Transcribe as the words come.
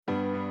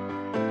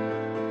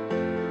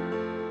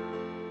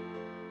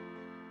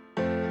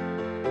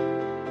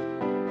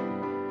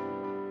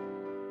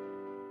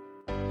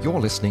You're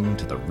listening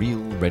to the Real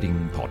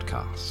Reading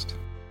Podcast.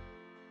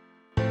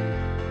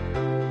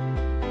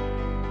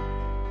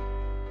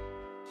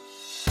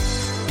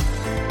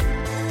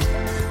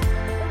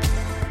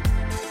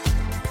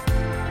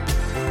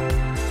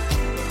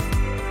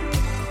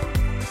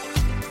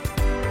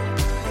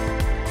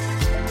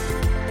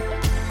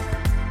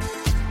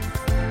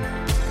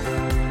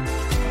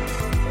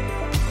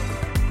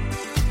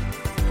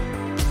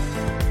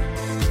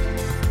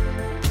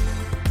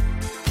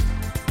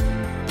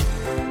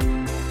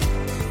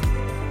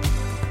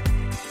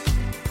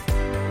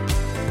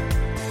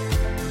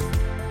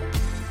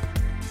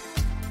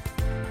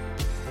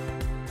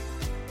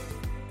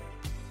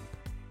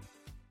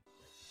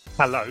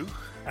 Hello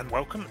and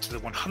welcome to the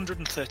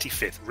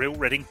 135th Real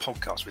Reading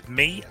Podcast with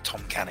me,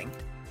 Tom Canning.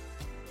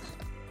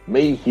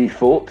 Me, Hugh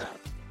Fort.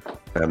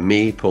 And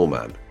me, Paul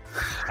Mann.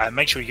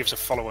 Make sure you give us a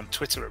follow on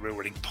Twitter at Real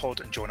Reading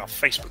Pod and join our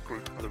Facebook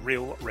group, the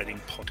Real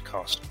Reading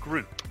Podcast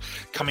Group.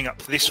 Coming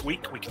up this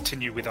week, we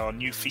continue with our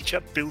new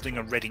feature, Building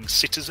a Reading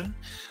Citizen.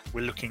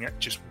 We're looking at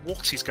just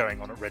what is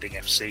going on at Reading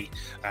FC.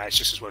 It's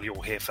just as well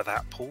you're here for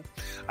that, Paul.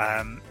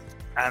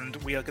 And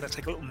we are going to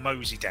take a little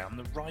mosey down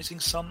the Rising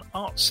Sun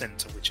Arts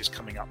Centre, which is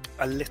coming up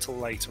a little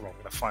later on. We're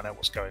going to find out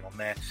what's going on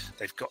there.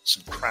 They've got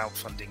some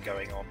crowdfunding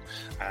going on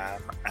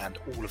and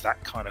all of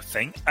that kind of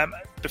thing.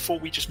 Before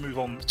we just move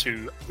on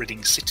to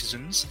Reading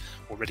Citizens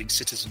or Reading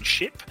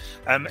Citizenship,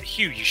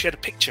 Hugh, you shared a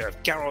picture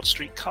of Garrard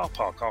Street car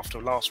park after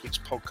last week's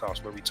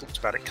podcast where we talked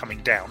about it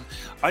coming down.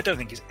 I don't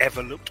think it's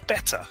ever looked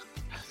better.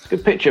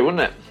 Good picture,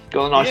 wasn't it?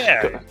 Got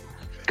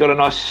a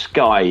nice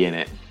sky in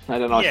it. It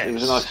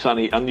was a nice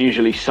sunny,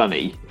 unusually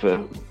sunny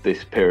for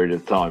this period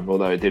of time,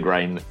 although it did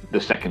rain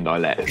the second I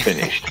let it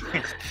finished.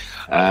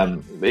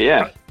 But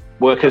yeah,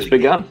 work has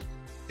begun.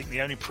 I think the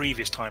only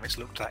previous time it's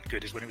looked that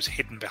good is when it was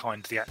hidden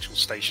behind the actual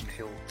Station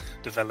Hill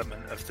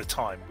development of the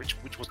time, which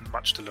wasn't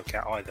much to look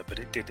at either, but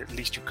it did. At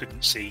least you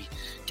couldn't see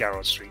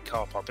Garrard Street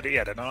car park, but it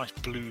had a nice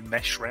blue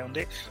mesh around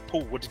it.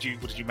 Paul, what did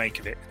you make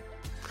of it?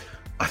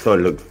 I thought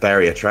it looked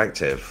very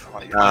attractive.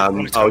 I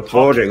was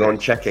bordering on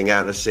checking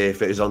out to see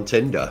if it was on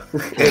Tinder.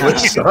 It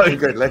was so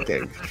good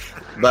looking.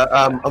 But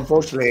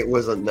unfortunately, it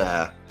wasn't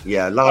there.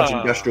 Yeah, large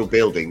industrial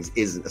buildings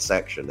isn't a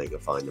section that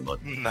you'll find them on.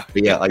 No.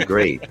 But yeah, I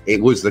agree.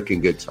 It was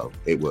looking good, Tom.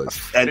 It was.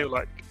 Go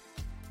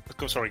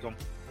on.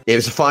 It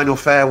was a final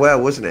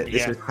farewell, wasn't it?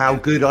 This is how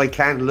good I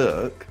can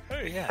look. Oh,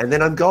 yeah. And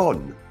then I'm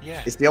gone.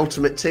 Yeah. It's the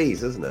ultimate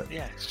tease, isn't it?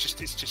 Yeah, it's just.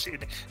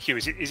 Hugh,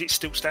 is it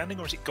still standing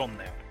or is it gone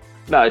now?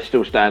 No, it's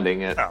still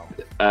standing. It's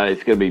going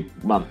to be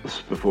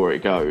months before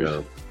it goes.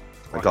 No.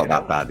 I got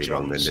that badly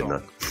wrong then, didn't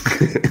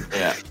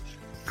I?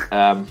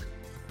 Yeah.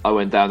 I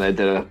went down there,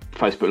 did a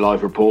Facebook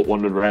Live report,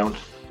 wandered around,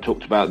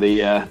 talked about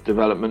the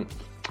development.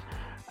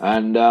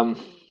 And,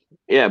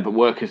 but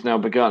work has now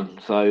begun.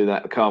 So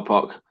that car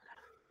park,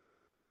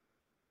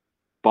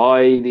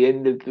 by the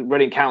end of the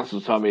Reading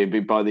Council told me it'd be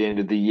by the end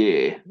of the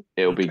year,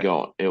 it'll be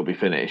gone. It'll be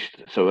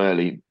finished. So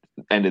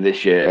end of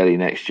this year, early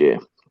next year.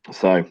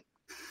 So...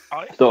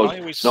 Not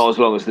as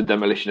long as the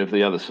demolition of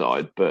the other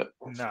side, but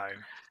no,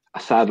 a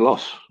sad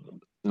loss.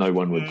 No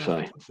one would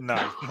say. No,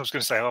 I was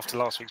going to say after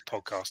last week's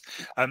podcast,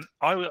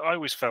 I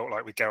always felt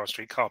like with Garrard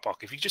Street car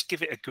park, if you just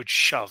give it a good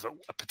shove at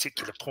a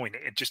particular point,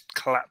 it just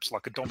collapsed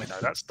like a domino.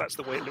 That's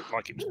the way it looked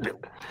like it was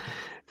built.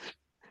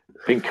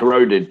 Been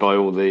corroded by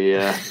all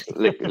the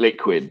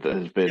liquid that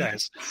has been.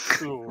 Yes.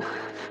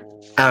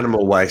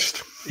 Animal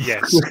waste.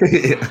 Yes.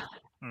 Yeah.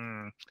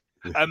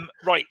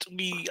 Right,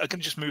 we are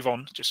going to just move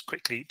on just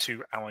quickly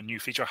to our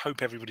new feature. I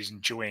hope everybody's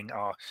enjoying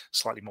our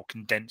slightly more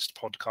condensed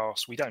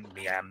podcast. We don't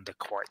meander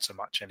quite so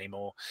much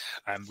anymore.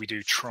 We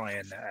do try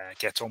and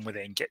get on with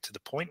it and get to the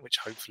point, which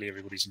hopefully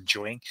everybody's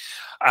enjoying.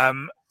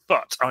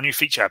 But our new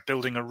feature,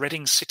 Building a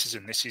Reading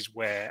Citizen. This is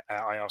where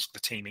I ask the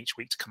team each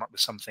week to come up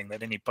with something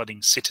that any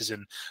budding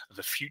citizen of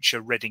a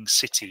future Reading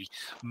city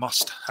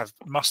must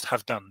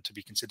have done to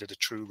be considered a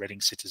true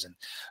Reading citizen.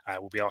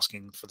 We'll be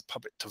asking for the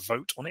public to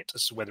vote on it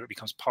as to whether it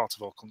becomes part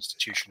of our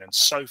constitution. And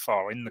so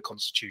far in the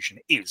constitution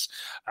is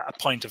a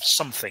pint of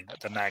something at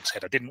the Nag's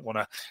Head. I didn't want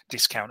to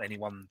discount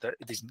anyone that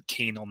isn't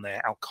keen on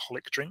their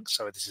alcoholic drinks.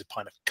 So this is a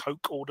pint of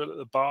Coke ordered at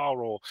the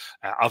bar or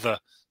other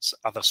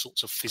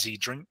sorts of fizzy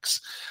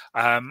drinks.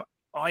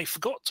 I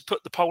forgot to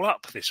put the poll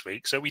up this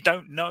week, so we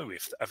don't know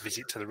if a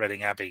visit to the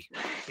Reading Abbey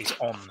is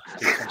on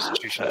the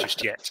Constitution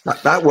just yet.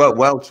 That worked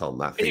well,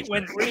 Tom. It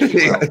went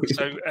really well.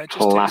 So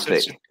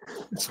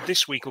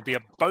this week will be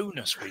a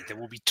bonus week. There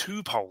will be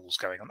 2 polls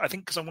going on. I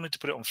think because I wanted to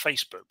put it on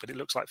Facebook, but it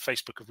looks like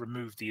Facebook have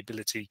removed the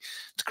ability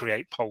to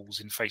create polls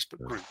in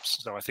Facebook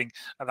groups. So I think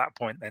at that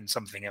point, then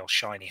something else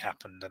shiny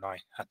happened, and I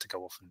had to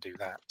go off and do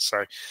that.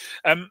 So,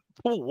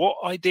 Paul, what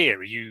idea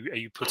are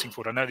you putting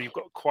forward? I know that you've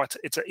got quite.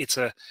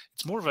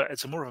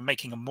 It's more of a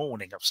making a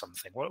morning of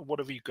something. What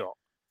have you got?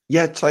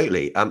 Yeah,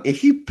 totally.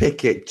 If you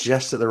pick it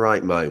just at the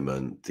right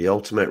moment, the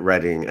ultimate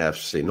Reading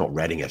FC, not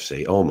Reading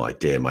FC, oh my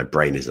dear, my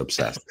brain is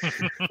obsessed.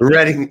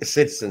 Reading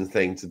citizen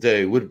thing to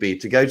do would be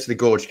to go to the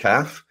Gorge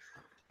Cafe,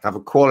 have a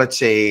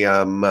quality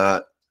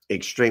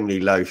extremely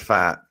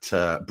low-fat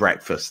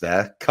breakfast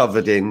there,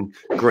 covered in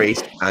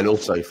grease and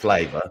also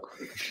flavour.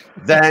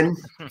 Then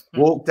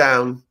walk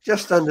down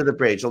just under the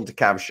bridge onto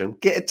Caversham,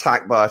 get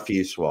attacked by a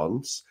few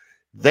swans.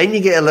 Then you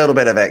get a little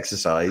bit of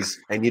exercise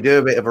and you do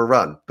a bit of a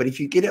run. But if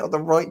you get it at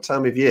the right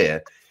time of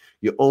year,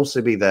 you'll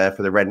also be there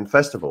for the Reading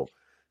Festival.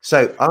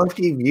 So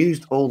after you've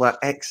used all that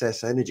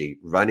excess energy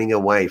running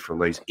away from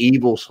those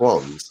evil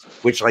swans,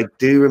 which I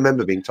do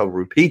remember being told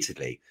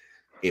repeatedly,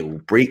 it will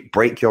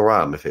break your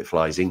arm if it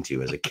flies into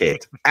you as a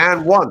kid.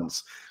 And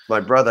once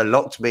my brother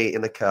locked me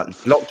in the car,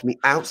 locked me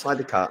outside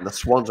the car, and the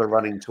swans are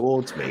running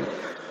towards me.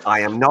 I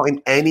am not in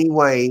any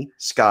way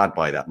scarred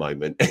by that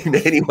moment in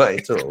any way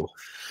at all.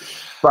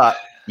 But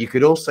you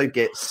could also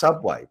get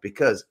Subway,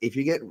 because if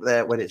you get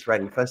there when it's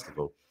Reading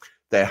Festival,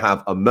 they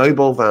have a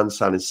mobile van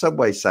selling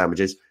Subway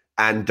sandwiches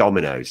and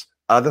Domino's.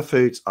 Other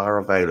foods are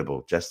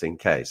available just in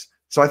case.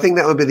 So I think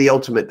that would be the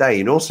ultimate day.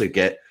 And also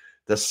get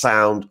the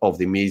sound of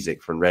the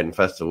music from Reading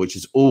Festival, which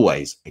is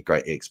always a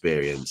great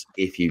experience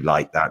if you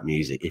like that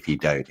music. If you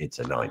don't, it's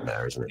a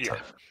nightmare, isn't it? Yeah.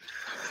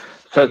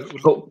 So,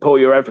 Paul,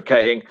 you're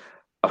advocating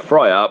a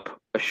fry up,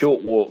 a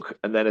short walk,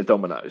 and then a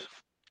Domino's.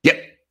 Yep.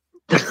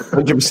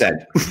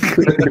 100%.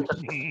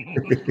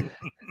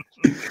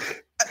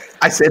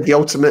 I said the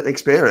ultimate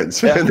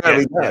experience. Yeah, there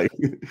we go.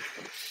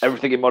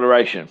 Everything in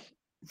moderation.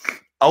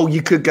 Oh,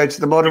 you could go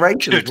to the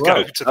moderation as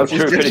well. I'm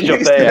sure finish up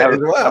there,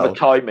 have a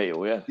Thai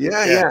meal,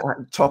 Yeah.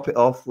 Top it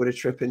off with a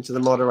trip into the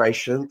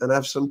moderation and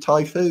have some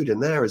Thai food in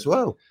there as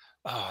well.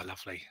 Oh,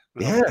 lovely.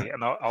 Yeah.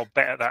 And I'll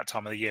bet at that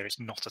time of the year it's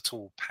not at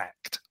all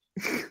packed.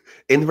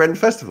 In the Reading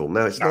Festival?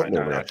 No, it's not.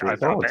 No, I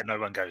bet no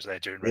one goes there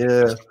during Reading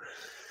Festival.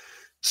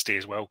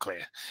 Steers well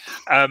clear.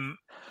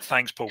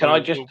 Thanks, Paul. Can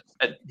I just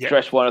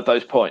address one of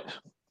those points?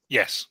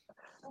 Yes.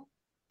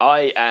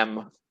 I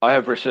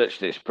have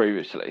researched this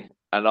previously,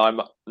 and I'm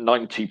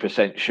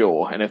 90%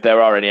 sure, and if there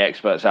are any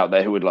experts out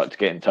there who would like to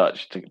get in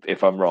touch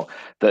if I'm wrong,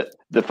 that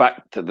the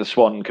fact that the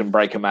swan can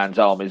break a man's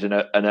arm is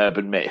an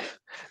urban myth,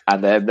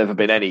 and there have never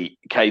been any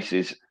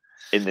cases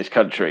in this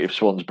country of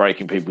swans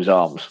breaking people's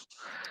arms.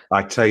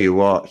 I tell you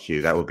what,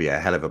 Hugh, that would be a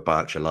hell of a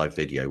Berkshire Live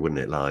video,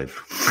 wouldn't it?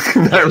 Live.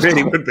 That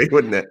really would be,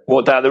 wouldn't it?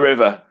 Walk down the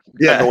river,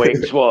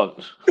 annoying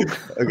swans.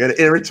 I'm going to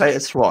irritate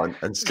a swan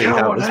and see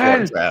how the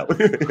swan's out.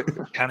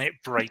 Can it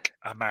break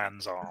a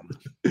man's arm?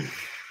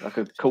 I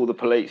could call the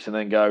police and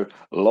then go,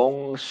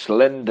 long,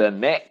 slender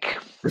neck.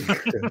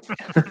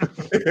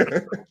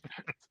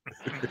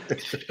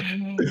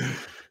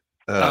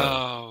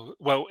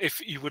 Well,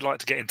 if you would like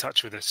to get in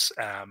touch with us,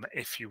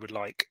 if you would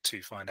like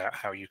to find out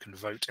how you can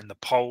vote in the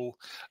poll,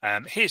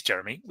 here's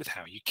Jeremy with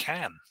how you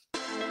can.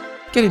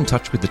 Get in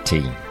touch with the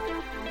team.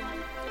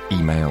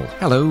 Email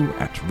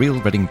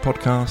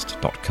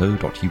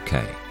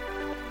hello@realreadingpodcast.co.uk.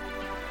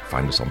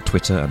 Find us on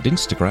Twitter and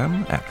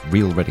Instagram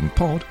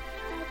 @RealReadingPod,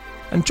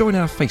 and join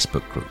our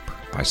Facebook group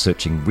by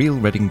searching Real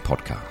Reading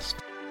Podcast.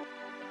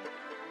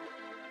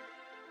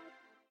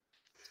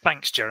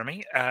 Thanks,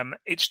 Jeremy.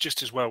 It's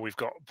just as well we've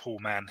got Paul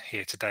Mann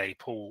here today.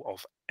 Paul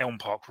of Elm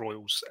Park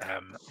Royals,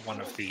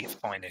 one of the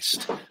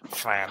finest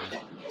fan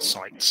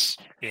sites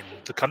in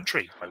the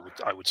country,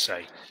 I would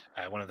say.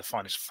 One of the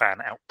finest fan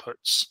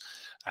outputs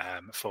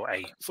for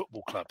a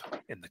football club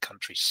in the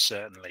country,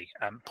 certainly.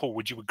 Paul,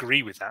 would you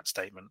agree with that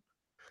statement?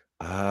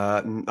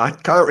 I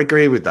can't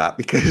agree with that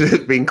because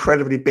it'd be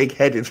incredibly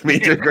big-headed for me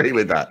to agree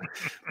with that.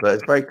 But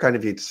it's very kind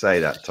of you to say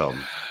that,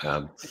 Tom.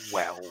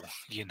 Well,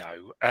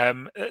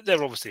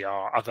 there obviously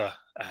are other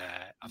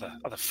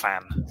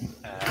fan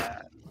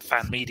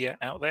media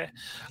out there.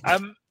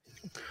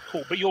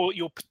 Paul, but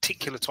your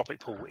particular topic,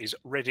 Paul, is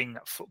Reading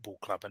Football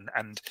Club,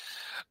 and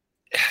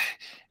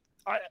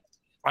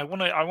I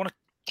want to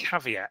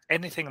caveat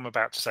anything I'm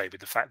about to say with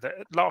the fact that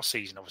last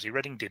season, obviously,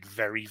 Reading did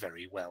very,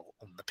 very well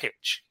on the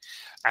pitch.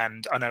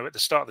 And I know at the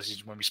start of the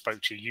season when we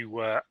spoke to you, you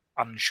were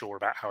unsure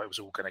about how it was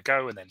all going to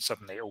go, and then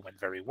suddenly it all went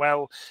very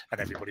well,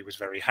 and everybody was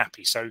very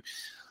happy. So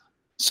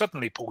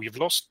suddenly, Paul, you've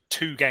lost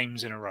 2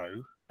 games in a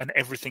row, and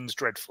everything's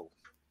dreadful.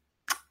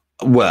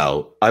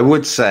 Well, I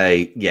would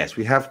say, yes,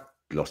 we have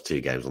lost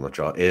 2 games on the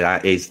trot.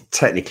 That is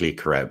technically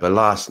correct. But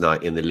last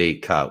night in the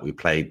League Cup, we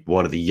played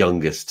one of the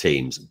youngest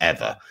teams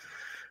ever.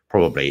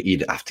 Probably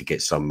you'd have to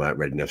get some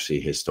Reading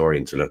FC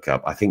historian to look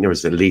up. I think there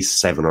was at least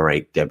 7 or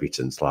 8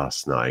 debutants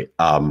last night.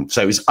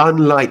 So it was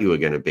unlikely we were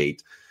going to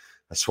beat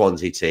a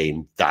Swansea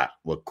team that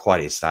were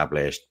quite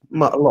established, a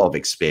lot of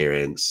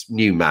experience,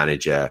 new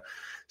manager.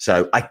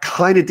 So I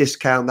kind of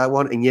discount that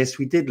one. And yes,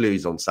 we did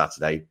lose on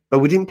Saturday, but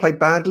we didn't play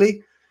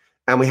badly.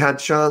 And we had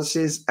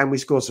chances and we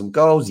scored some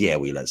goals. Yeah,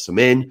 we let some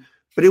in.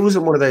 But it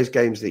wasn't one of those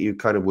games that you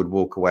kind of would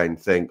walk away and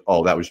think,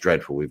 oh, that was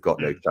dreadful. We've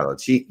got no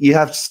chance. You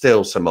have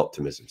still some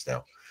optimism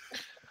still.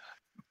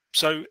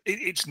 So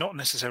it's not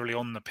necessarily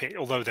on the pitch,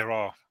 although there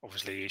are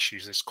obviously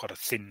issues. There's quite a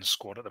thin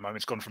squad at the moment.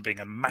 It's gone from being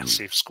a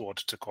massive squad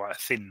to quite a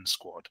thin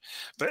squad.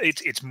 But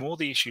it's more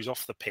the issues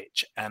off the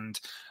pitch. And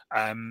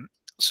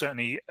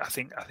certainly, I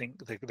think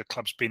the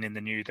club's been in the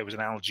news. There was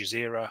an Al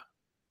Jazeera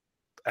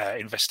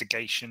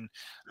investigation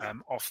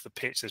off the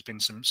pitch. There's been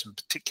some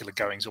particular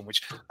goings on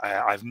which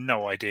I have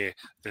no idea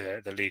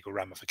the legal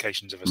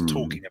ramifications of us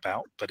talking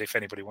about. But if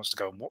anybody wants to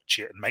go and watch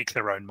it and make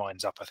their own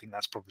minds up, I think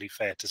that's probably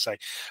fair to say.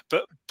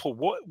 But Paul,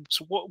 what's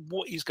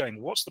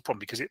the problem?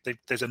 Because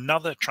there's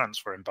another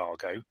transfer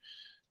embargo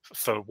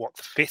for what,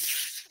 the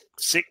 5th,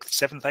 6th,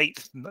 7th,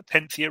 8th,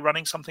 10th year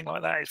running, something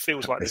like that. It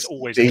feels like there's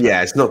always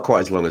it's not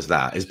quite as long as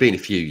that. It's been a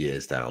few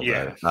years now,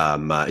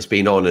 though. It's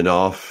been on and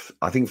off.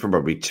 I think for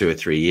probably 2 or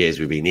 3 years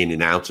we've been in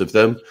and out of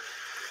them.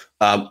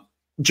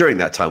 During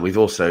that time, we've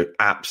also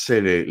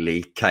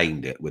absolutely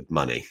caned it with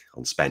money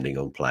on spending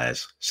on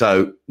players.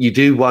 So you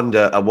do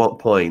wonder, at what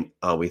point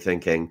are we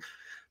thinking,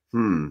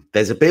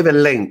 there's a bit of a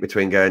link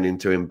between going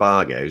into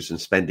embargoes and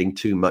spending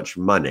too much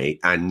money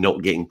and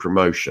not getting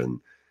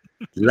promotion.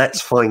 Let's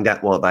find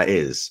out what that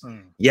is.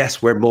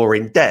 Yes, we're more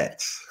in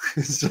debt.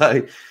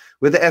 So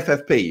with the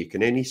FFP, you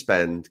can only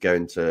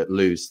going to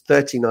lose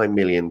 £39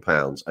 million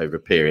over a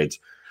period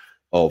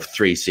of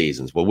 3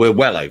 seasons. Well, we're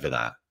well over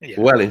that. Yeah.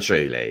 Well and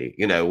truly.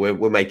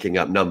 We're making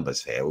up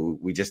numbers here.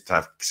 We just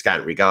have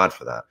scant regard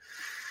for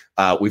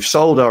that. We've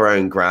sold our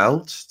own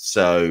ground,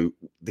 so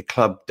the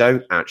club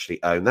don't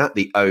actually own that.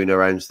 The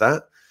owner owns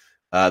that.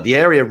 The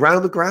area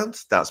around the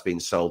ground, that's been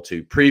sold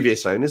to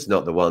previous owners,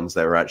 not the ones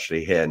that are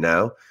actually here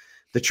now.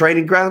 The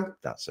training ground,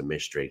 that's a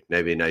mystery.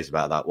 Nobody knows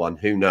about that one.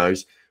 Who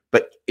knows?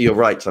 But you're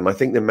right, Tom. I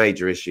think the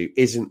major issue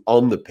isn't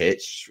on the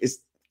pitch.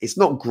 It's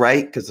not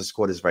great because the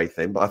squad is very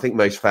thin, but I think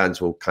most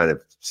fans will kind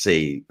of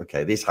see,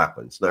 okay, this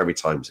happens. Not every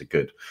time is it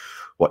good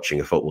watching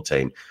a football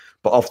team.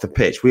 But off the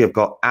pitch, we have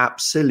got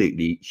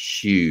absolutely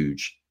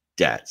huge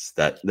debts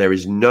that there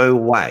is no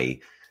way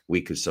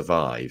we could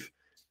survive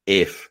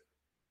if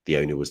the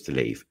owner was to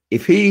leave.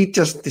 If he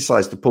just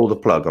decides to pull the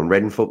plug on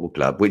Reading Football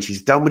Club, which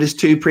he's done with his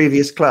 2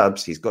 previous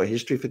clubs, he's got a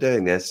history for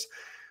doing this,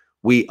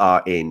 we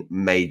are in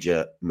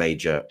major,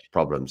 major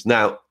problems.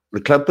 Now,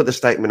 the club put the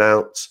statement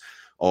out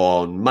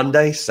on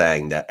Monday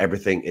saying that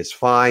everything is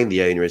fine,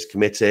 the owner is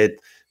committed,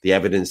 the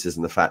evidence is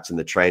in the facts in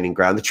the training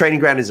ground. The training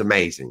ground is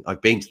amazing.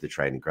 I've been to the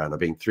training ground. I've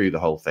been through the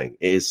whole thing.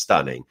 It is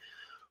stunning.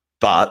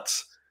 But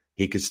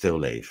he could still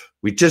leave.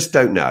 We just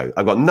don't know.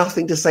 I've got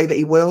nothing to say that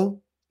he will.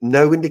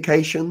 No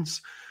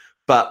indications.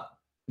 But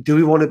do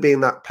we want to be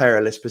in that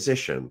perilous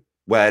position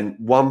when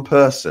one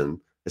person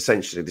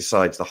essentially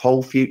decides the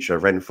whole future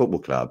of Reading Football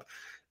Club?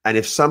 And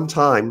if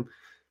sometime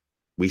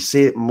we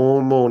see it more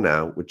and more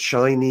now with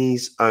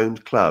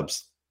Chinese-owned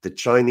clubs, the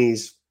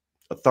Chinese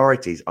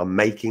authorities are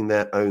making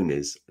their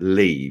owners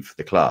leave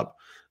the club.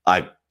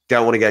 I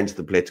don't want to get into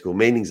the political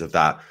meanings of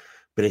that,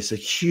 but it's a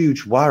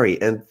huge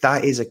worry. And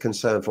that is a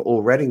concern for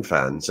all Reading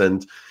fans.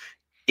 And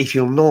if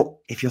you're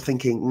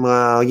thinking,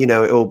 well,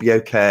 it'll be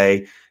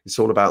okay, it's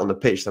all about on the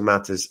pitch that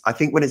matters. I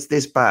think when it's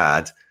this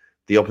bad,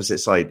 the opposite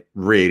side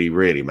really,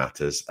 really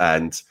matters.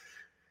 And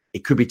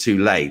it could be too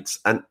late.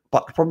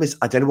 But the problem is,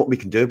 I don't know what we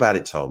can do about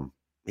it, Tom.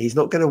 He's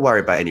not going to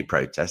worry about any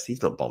protest.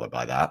 He's not bothered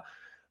by that.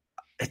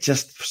 It's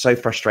just so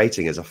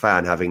frustrating as a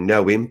fan having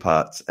no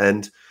input.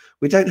 And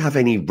we don't have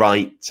any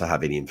right to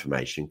have any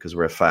information because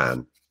we're a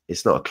fan.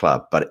 It's not a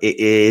club, but it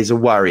is a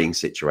worrying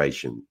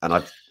situation. And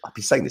I've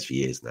been saying this for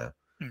years now.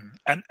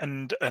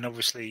 And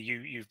obviously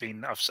you've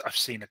been, I've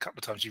seen a couple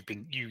of times you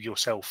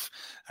yourself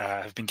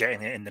have been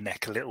getting it in the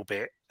neck a little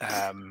bit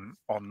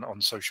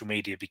on social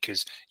media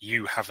because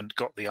you haven't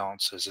got the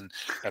answers, and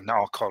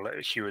our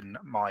colleague Hugh and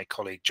my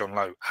colleague John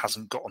Lowe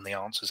hasn't gotten the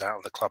answers out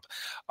of the club.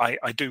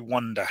 I do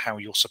wonder how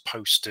you're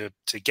supposed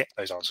to get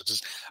those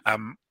answers.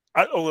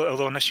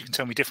 Although unless you can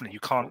tell me differently, you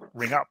can't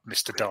ring up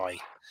Mr. Dye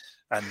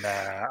and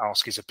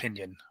ask his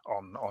opinion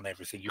on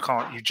everything. You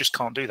just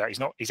can't do that.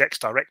 He's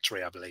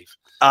ex-directory, I believe.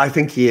 I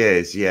think he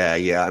is.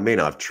 Yeah. I mean,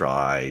 I've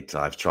tried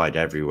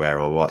everywhere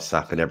on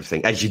WhatsApp and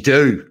everything, as you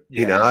do.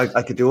 Yeah.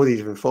 I could do all these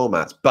different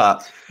formats,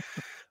 but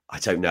I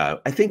don't know.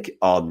 I think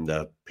on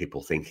the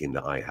people thinking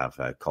that I have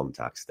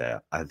contacts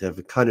there, they have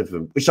a kind of,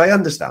 which I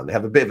understand, they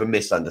have a bit of a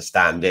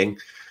misunderstanding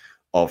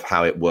of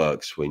how it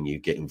works when you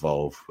get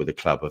involved with a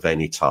club of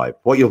any type.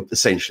 What you're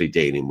essentially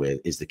dealing with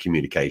is the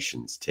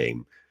communications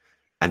team.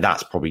 And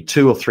that's probably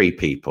 2 or 3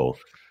 people.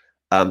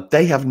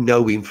 They have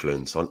no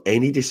influence on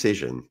any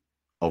decision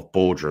of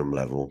boardroom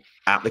level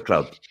at the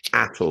club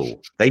at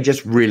all. They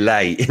just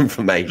relay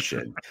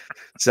information.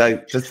 So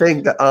to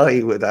think that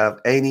I would have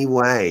any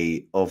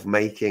way of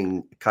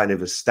making kind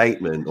of a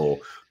statement or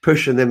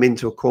pushing them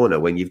into a corner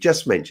when you've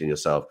just mentioned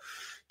yourself,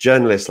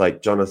 journalists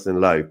like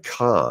Jonathan Lowe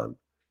can't.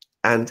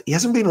 And he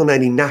hasn't been on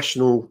any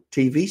national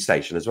TV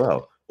station as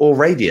well, or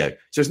radio.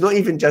 So it's not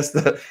even just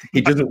that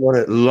he doesn't want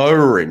to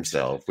lower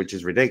himself, which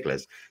is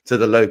ridiculous, to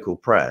the local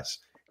press.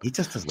 He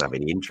just doesn't have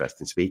any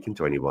interest in speaking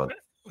to anyone.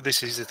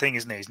 This is the thing,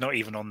 isn't it? He's not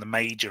even on the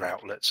major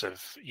outlets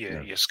of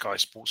your Sky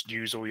Sports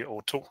News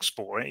or Talk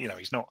Sport.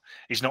 He's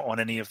not on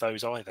any of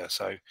those either.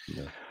 So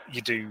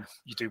you do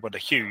wonder.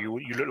 Hugh,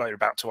 you look like you're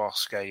about to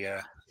ask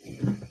a.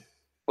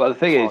 Well, the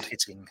thing is,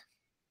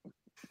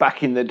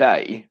 back in the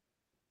day,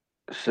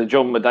 Sir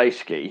John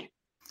Madejski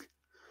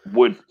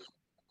would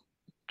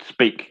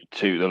speak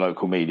to the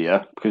local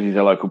media because he's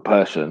a local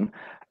person,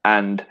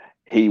 and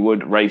he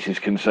would raise his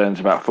concerns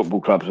about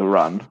football clubs are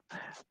run,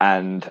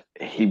 and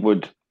he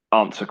would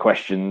answer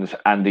questions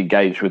and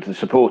engage with the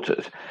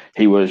supporters.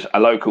 He was a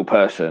local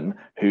person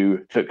who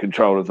took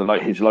control of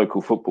his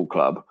local football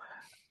club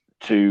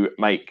to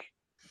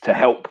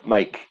help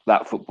make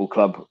that football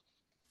club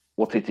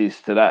what it is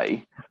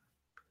today.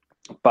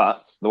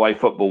 But the way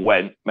football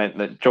meant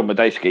that John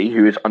Madejski,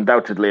 who is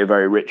undoubtedly a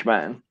very rich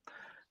man,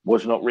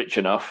 was not rich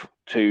enough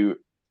to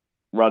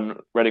run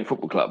Reading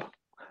Football Club,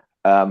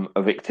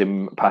 a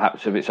victim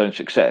perhaps of its own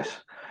success.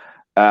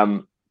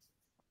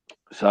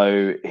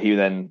 So he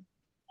then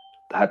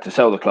had to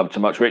sell the club to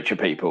much richer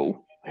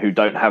people who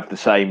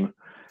perhaps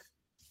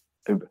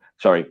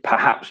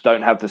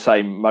don't have the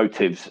same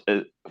motives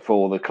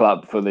for the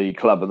club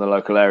and the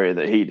local area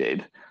that he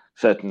did.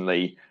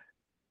 Certainly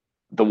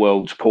the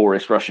world's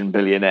poorest Russian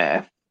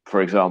billionaire,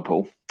 for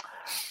example,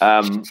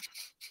 and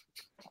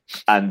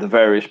the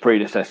various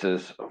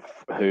predecessors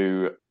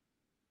who,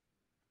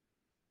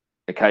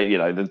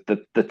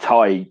 the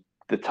Thai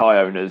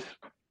owners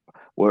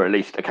were at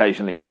least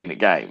occasionally in the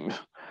games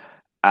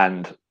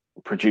and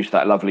produced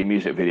that lovely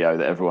music video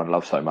that everyone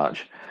loves so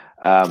much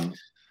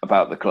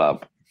about the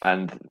club.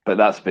 But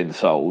that's been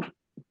sold.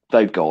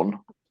 They've gone.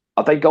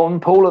 Are they gone,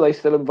 Paul? Are they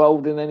still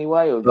involved in any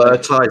way? Or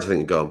Tides, I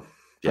think, gone.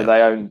 So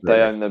they own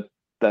the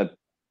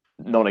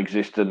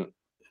non-existent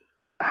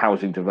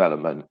housing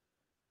development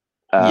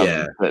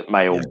that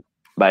may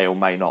or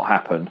may not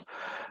happen.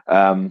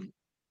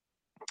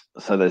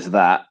 So there's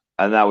that,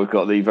 and now we've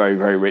got the very,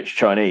 very rich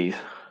Chinese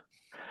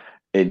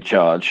in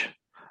charge,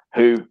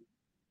 who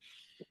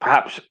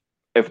perhaps,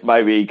 if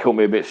maybe call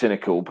me a bit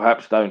cynical,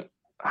 perhaps don't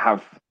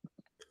have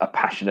a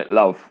passionate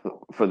love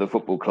for the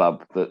football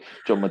club that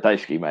John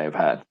Madejski may have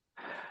had,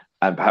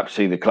 and perhaps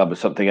see the club as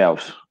something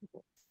else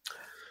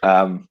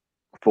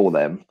for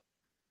them.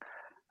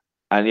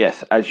 And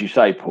yes, as you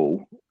say,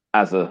 Paul,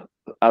 as a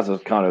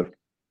kind of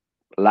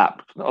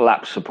not a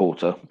lapsed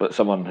supporter, but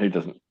someone who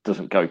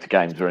doesn't go to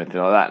games or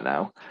anything like that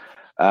now,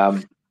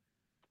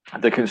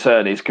 the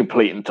concern is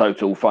complete and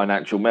total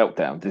financial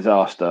meltdown,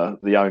 disaster,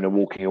 the owner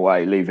walking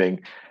away,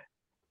 leaving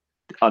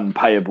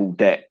unpayable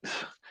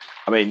debts.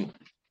 I mean,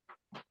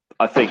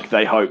 I think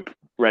they hope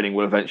Reading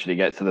will eventually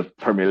get to the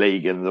Premier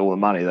League and all the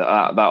money that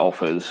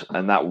offers,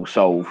 and that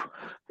will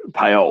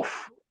pay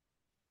off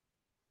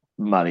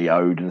money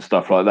owed and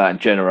stuff like that, and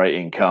generate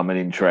income and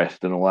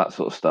interest and all that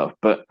sort of stuff.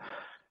 But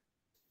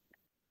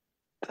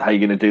how are you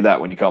going to do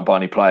that when you can't buy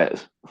any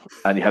players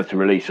and you have to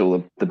release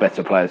all the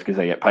better players because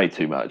they get paid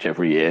too much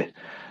every year?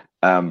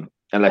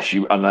 Unless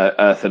you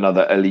unearth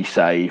another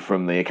Elise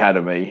from the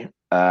academy,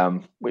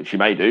 which you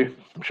may do.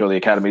 I'm sure the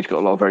academy's got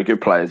a lot of very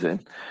good players in.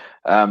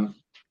 But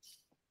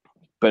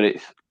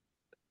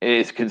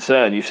it's a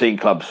concern. You've seen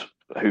clubs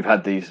who've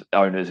had these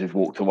owners who've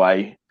walked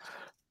away.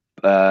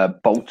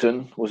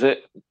 Bolton, was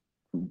it?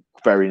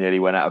 Very nearly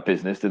went out of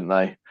business, didn't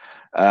they?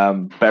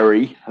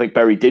 Bury, I think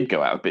Bury did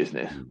go out of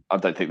business. I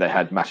don't think they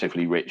had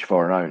massively rich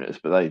foreign owners,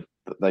 but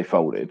they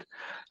folded.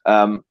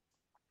 And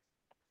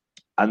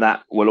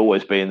that will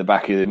always be in the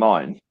back of your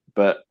mind.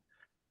 But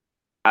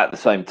at the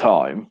same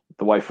time,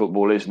 the way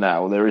football is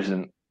now, there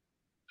isn't,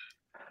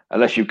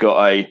 unless you've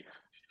got a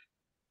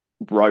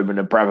Roman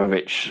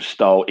Abramovich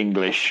style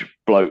English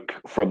bloke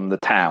from the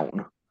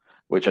town,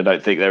 which I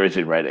don't think there is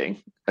in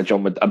Reading,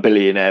 a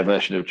billionaire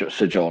version of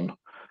Sir John,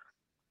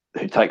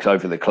 who takes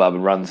over the club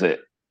and runs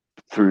it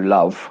through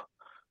love.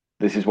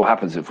 This is what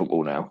happens in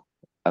football now.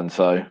 And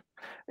so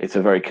it's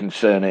a very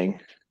concerning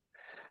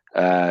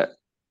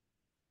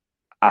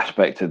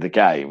aspect of the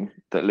game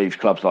that leaves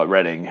clubs like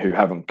Reading, who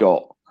haven't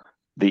got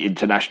the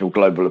international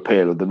global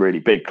appeal of the really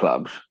big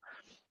clubs,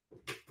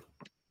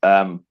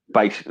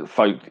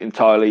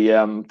 entirely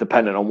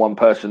dependent on one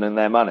person and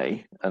their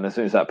money. And as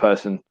soon as that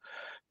person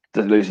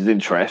loses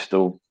interest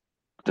or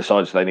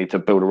decides they need to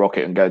build a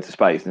rocket and go to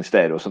space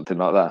instead or something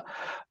like that,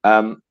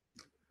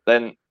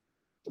 then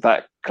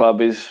that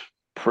club is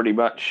pretty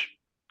much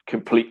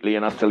completely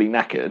and utterly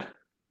knackered.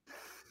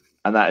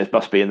 And that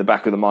must be in the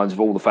back of the minds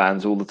of all the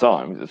fans all the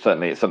time.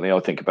 Certainly it's something I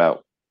think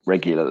about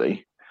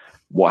regularly.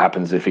 What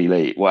happens if he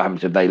leave? What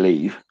happens if they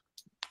leave?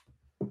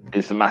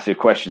 It's a massive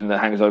question that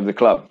hangs over the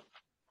club.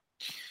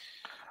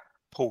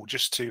 Paul,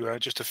 just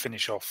to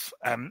finish off,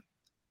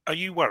 are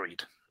you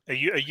worried? Are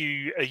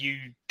you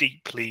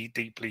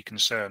deeply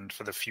concerned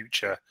for the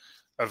future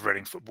of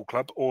Reading Football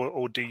Club,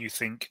 or do you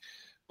think,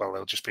 well,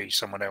 there'll just be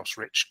someone else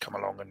rich come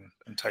along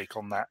and take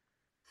on that?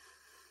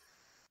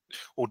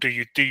 Or do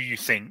you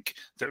think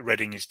that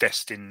Reading is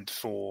destined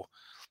for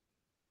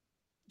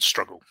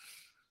struggle?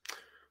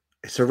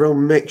 It's a real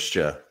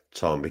mixture,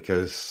 Tom,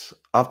 because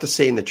after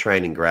seeing the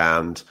training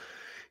ground,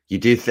 you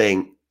do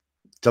think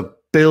to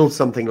build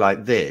something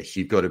like this,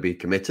 you've got to be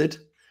committed.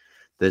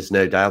 There's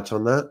no doubt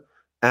on that.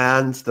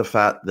 And the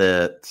fact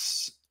that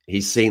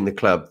he's seen the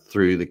club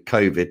through the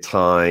COVID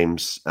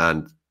times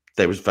and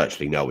there was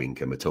virtually no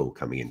income at all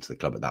coming into the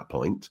club at that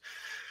point.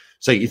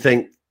 So you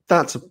think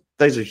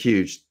those are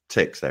huge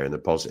ticks there in the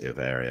positive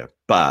area.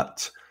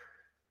 But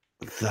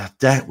the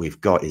debt we've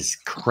got is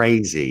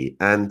crazy.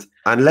 And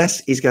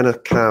unless he's going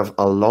to have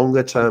a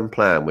longer term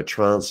plan with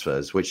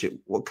transfers,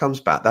 what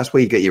comes back, that's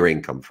where you get your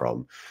income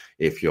from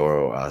if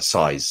you're a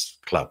size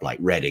club like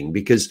Reading,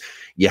 because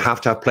you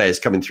have to have players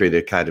coming through the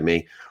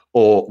academy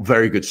or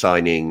very good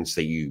signings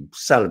that you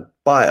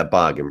buy at a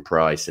bargain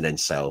price and then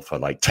sell for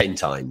like 10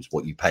 times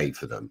what you paid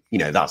for them.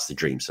 That's the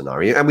dream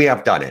scenario. And we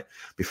have done it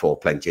before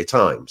plenty of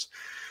times.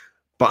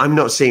 But I'm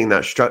not seeing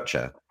that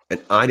structure.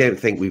 And I don't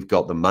think we've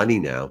got the money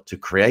now to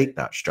create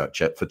that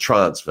structure for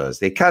transfers.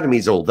 The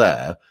academy's all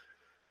there.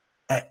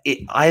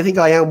 I think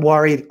I am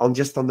worried on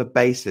the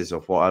basis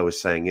of what I was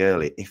saying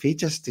earlier. If he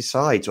just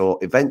decides or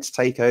events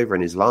take over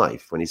in his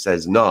life when he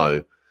says,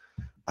 no,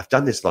 I've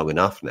done this long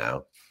enough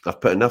now.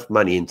 I've put enough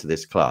money into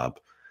this club.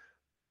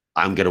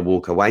 I'm going to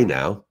walk away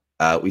now.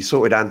 We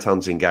sorted Anton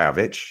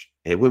Zingarovic.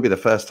 It wouldn't be the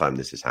first time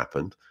this has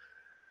happened.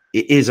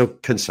 It is a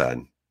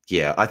concern.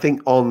 Yeah, I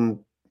think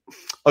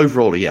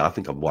overall, I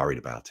think I'm worried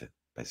about it,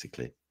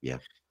 basically. Yeah.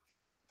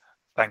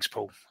 Thanks,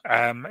 Paul.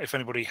 If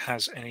anybody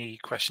has any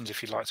questions,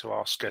 if you'd like to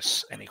ask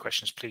us any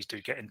questions, please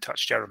do get in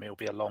touch. Jeremy will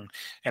be along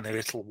in a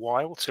little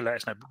while to let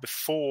us know. But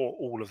before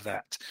all of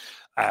that,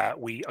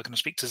 we are going to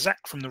speak to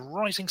Zach from the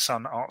Rising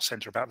Sun Arts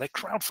Centre about their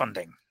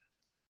crowdfunding.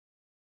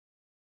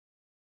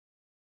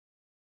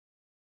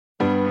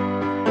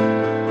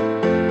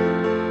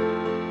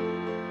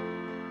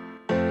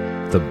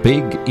 The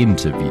Big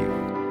Interview.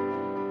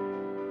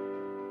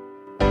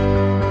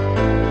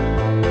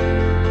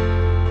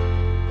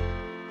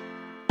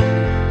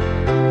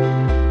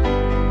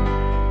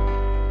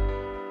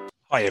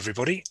 Hi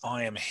everybody,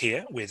 I am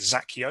here with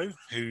Zach Yeo,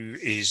 who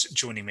is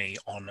joining me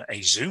on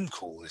a Zoom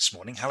call this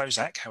morning. Hello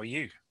Zach, how are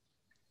you?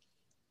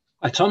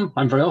 Hi Tom,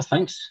 I'm very well,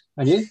 thanks.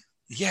 And you?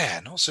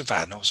 Yeah, not so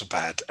bad, not so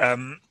bad.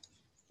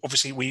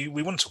 Obviously, we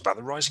want to talk about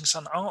the Rising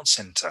Sun Arts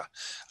Centre.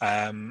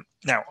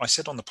 Now, I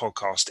said on the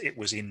podcast it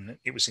was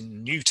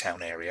in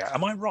Newtown area.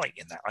 Am I right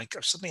in that? I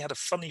suddenly had a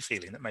funny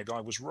feeling that maybe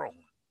I was wrong.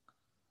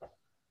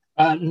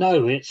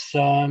 No, it's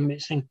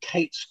in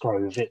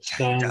Catesgrove. It's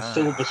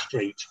Silver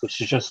Street, which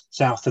is just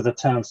south of the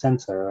town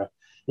centre.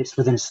 It's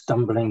within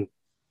stumbling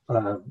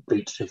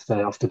reach of the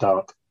After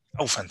Dark.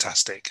 Oh,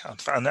 fantastic!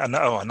 And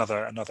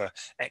another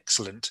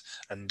excellent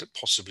and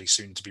possibly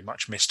soon to be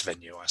much missed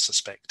venue, I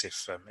suspect,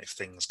 if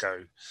things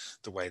go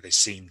the way they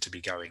seem to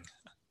be going.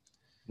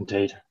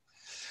 Indeed.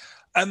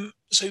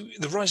 So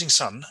the Rising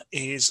Sun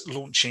is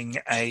launching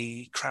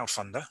a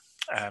crowdfunder.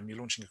 You're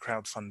launching a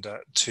crowdfunder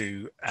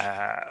to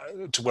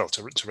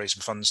raise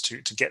some funds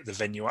to get the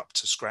venue up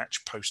to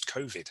scratch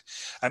post-COVID.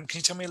 Can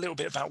you tell me a little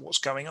bit about what's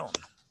going on?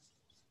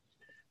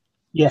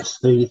 Yes,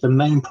 the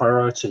main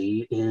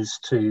priority is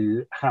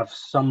to have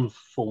some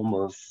form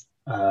of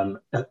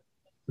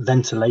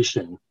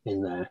ventilation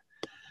in there,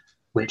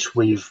 which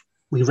we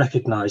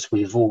recognise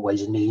we've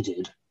always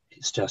needed.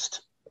 It's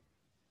just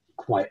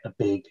quite a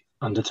big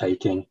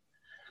undertaking.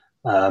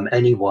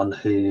 Anyone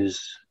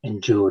who's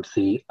endured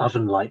the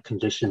oven-like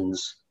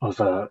conditions of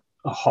a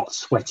hot,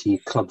 sweaty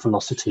Club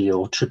Velocity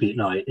or Tribute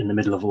Night in the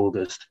middle of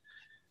August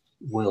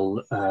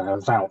will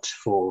vouch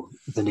for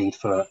the need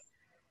for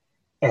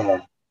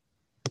air.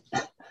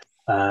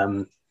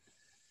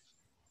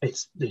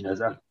 It's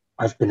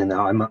I've been in there.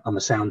 I'm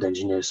a sound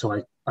engineer,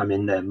 so I'm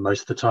in there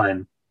most of the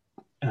time,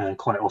 and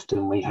quite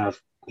often we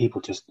have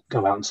people just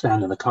go out and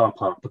stand in the car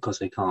park because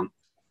they can't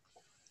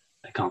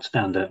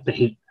stand the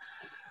heat,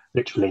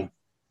 literally.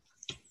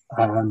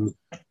 And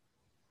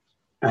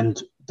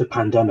the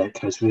pandemic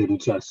has really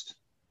just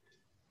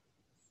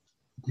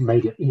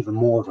made it even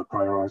more of a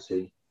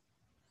priority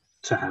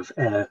to have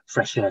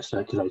fresh air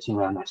circulating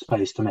around that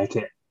space to make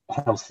it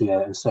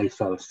healthier and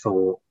safer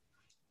for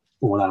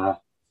all our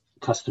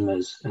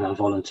customers and our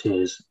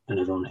volunteers and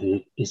everyone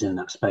who is in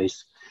that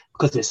space.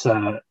 Because it's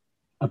a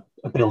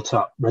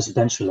built-up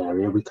residential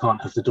area, we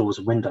can't have the doors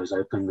and windows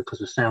open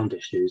because of sound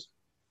issues.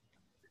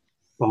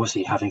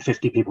 Obviously, having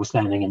 50 people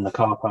standing in the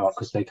car park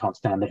because they can't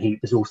stand the heat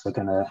is also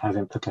going to have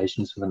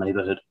implications for the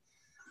neighbourhood.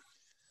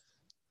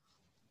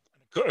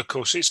 Of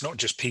course, it's not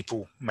just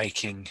people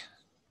making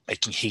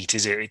heat,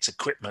 is it? It's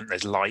equipment,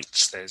 there's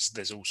lights,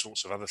 there's all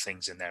sorts of other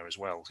things in there as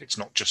well. It's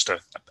not just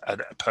a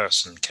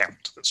person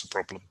count that's a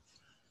problem.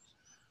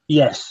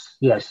 Yes,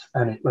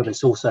 and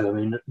it's also, I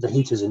mean, the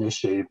heat is an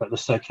issue, but the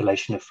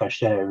circulation of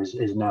fresh air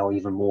is now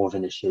even more of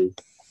an issue.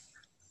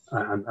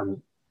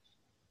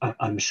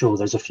 I'm sure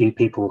there's a few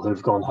people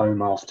who've gone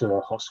home after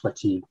a hot,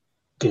 sweaty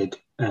gig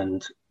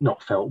and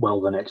not felt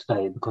well the next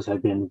day because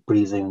they've been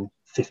breathing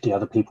 50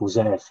 other people's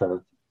air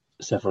for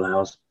several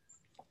hours.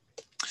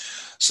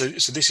 So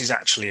this is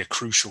actually a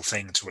crucial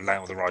thing to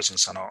allow the Rising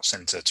Sun Arts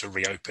Centre to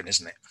reopen,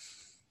 isn't it?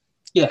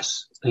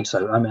 Yes, I think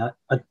so. I mean,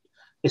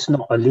 it's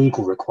not a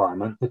legal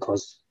requirement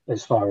because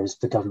as far as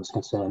the government's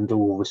concerned,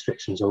 all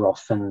restrictions are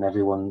off and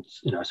everyone's,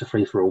 it's a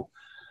free-for-all.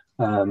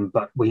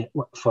 But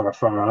for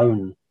our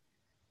own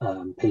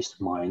peace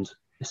of mind,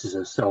 this is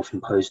a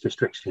self-imposed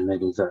restriction,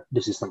 really, that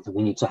this is something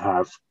we need to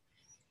have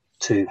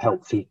to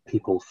help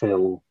people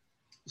feel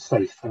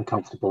safe and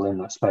comfortable in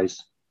that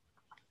space.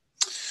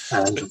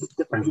 And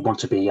when we want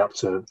to be up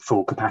to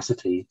full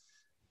capacity,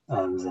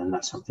 then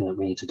that's something that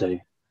we need to do.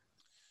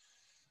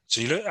 So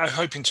you are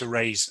hoping to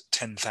raise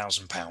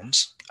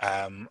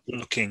 £10,000.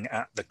 Looking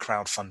at the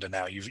crowdfunder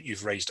now,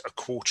 you've raised a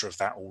quarter of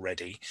that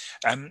already.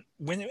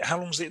 How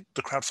long has the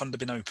crowdfunder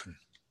been open?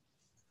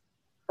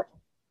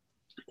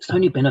 It's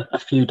only been a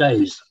few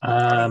days.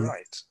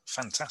 Right,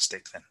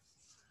 fantastic then.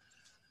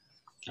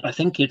 I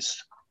think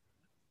it's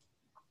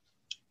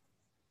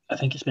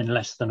been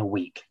less than a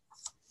week.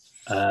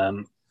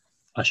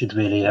 I should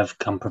really have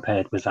come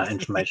prepared with that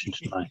information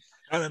tonight.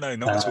 No,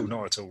 not at all,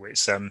 not at all.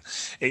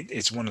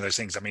 It's one of those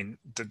things. I mean,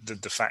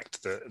 the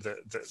fact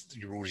that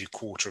you're already a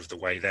quarter of the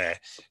way there,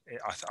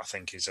 I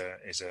think is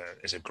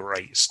a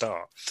great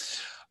start.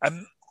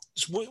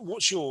 So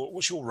what's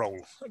your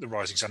role at the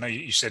Rising Sun? I know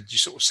you said you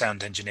sort of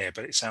sound engineer,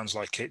 but it sounds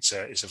like it's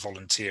a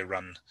volunteer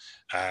run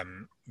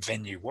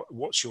venue.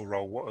 What's your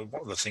role? What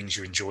are the things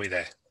you enjoy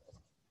there?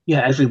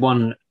 Yeah,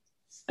 everyone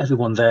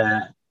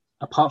there,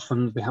 apart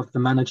from we have the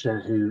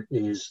manager who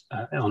is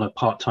on a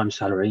part-time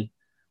salary,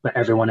 but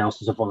everyone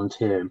else is a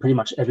volunteer, and pretty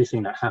much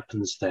everything that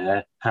happens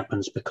there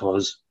happens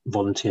because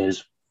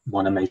volunteers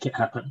want to make it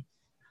happen.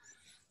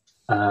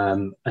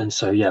 And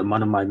so, yeah,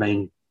 one of my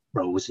main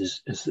roles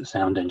is the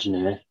sound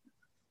engineer.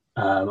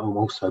 I'm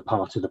also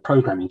part of the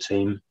programming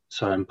team,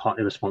 so I'm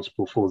partly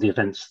responsible for the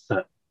events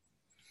that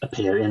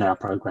appear in our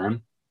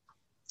program.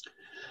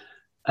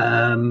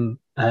 And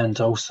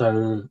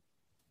also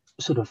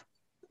sort of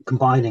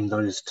combining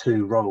those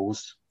two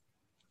roles,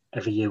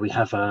 every year we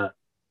have a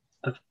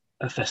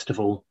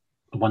festival,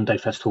 a one-day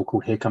festival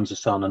called Here Comes the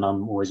Sun, and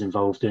I'm always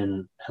involved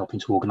in helping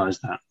to organise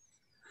that.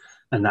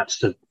 And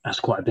that's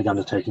quite a big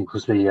undertaking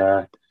because we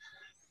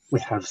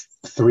have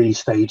 3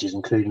 stages,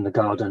 including the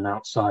garden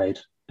outside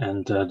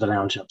and the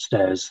lounge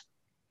upstairs,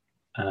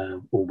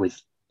 all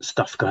with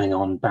stuff going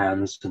on,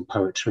 bands and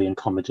poetry and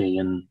comedy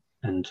and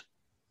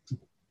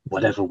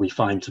whatever we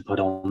find to put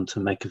on to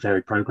make a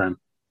varied programme.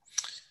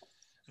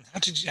 How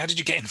did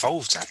you get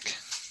involved, Zach?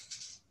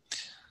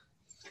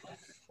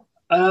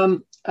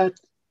 I'm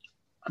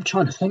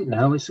trying to think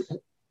now.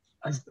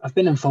 I've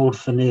been involved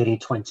for nearly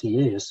 20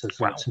 years, since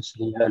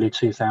the early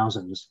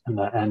 2000s,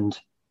 and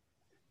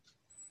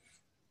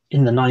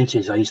in the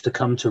 90s I used to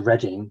come to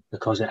Reading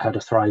because it had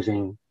a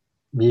thriving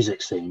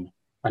music scene.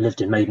 I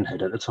lived in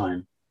Maidenhead at the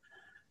time,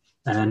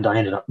 and I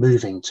ended up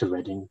moving to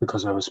Reading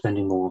because I was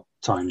spending more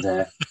time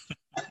there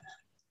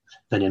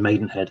than in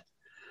Maidenhead.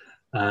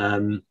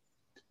 And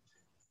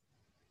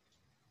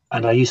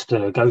I used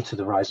to go to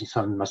the Rising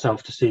Sun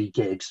myself to see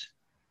gigs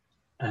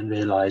and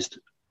realised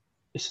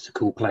this is a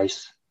cool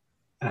place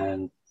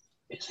and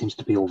it seems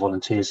to be all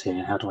volunteers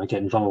here. How do I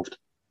get involved?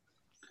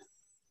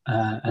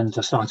 And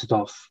I started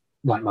off,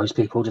 like most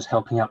people, just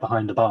helping out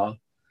behind the bar,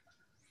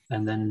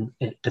 and then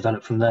it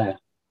developed from there.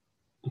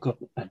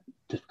 I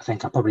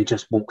think I probably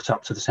just walked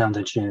up to the sound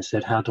engineer and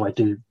said, how do I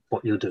do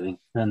what you're doing?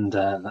 And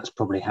that's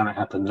probably how it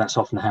happened. That's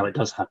often how it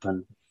does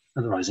happen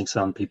at the Rising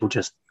Sun. People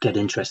just get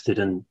interested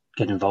and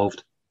get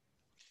involved.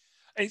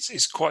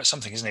 It's quite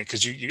something, isn't it?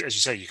 Because you, as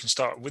you say, you can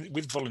start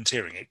with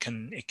volunteering. It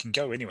can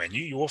go anywhere. And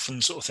you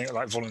often sort of think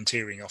like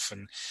volunteering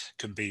often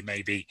can be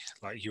maybe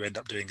like you end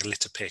up doing a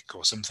litter pick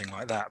or something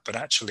like that. But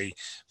actually,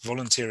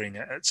 volunteering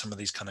at some of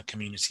these kind of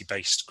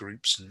community-based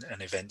groups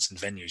and events and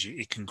venues,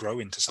 it can grow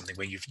into something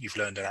where you've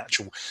learned an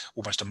actual,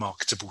 almost a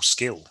marketable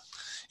skill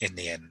in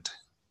the end.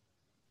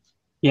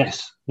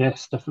 Yes,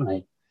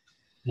 definitely.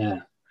 Yeah,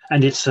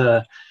 and it's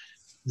the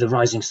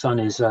Rising Sun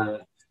is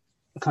a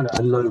kind of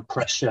a low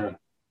pressure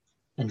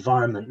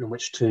environment in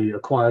which to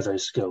acquire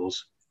those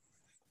skills,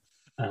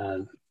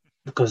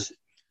 because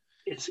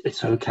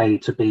it's okay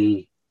to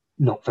be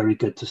not very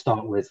good to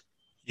start with.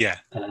 You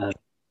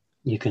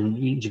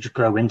just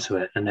grow into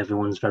it, and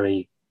everyone's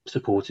very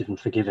supportive and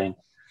forgiving.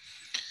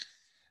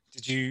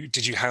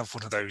 Did you have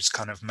one of those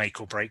kind of make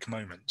or break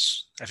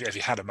moments? Have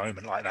you had a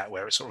moment like that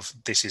where it's sort of,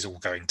 this is all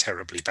going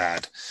terribly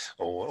bad,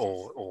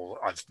 or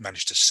I've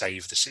managed to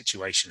save the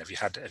situation? Have you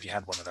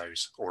had one of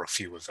those, or a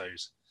few of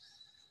those?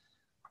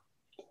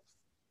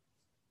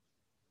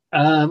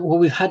 Well,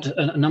 we've had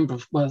a number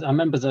of. Well, I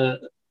remember the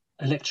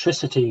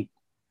electricity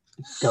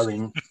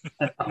going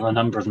on a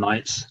number of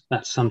nights.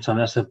 That's a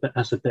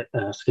bit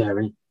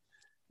scary.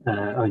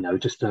 I know,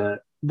 just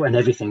when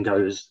everything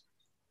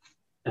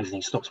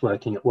stops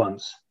working at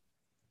once.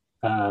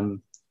 But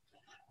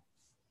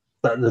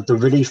the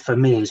relief for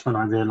me is when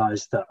I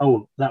realised that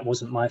that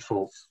wasn't my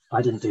fault.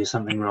 I didn't do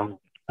something wrong.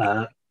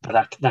 But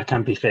that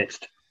can be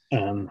fixed.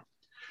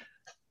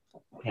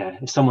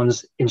 If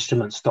someone's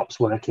instrument stops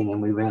working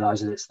and we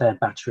realise that it's their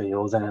battery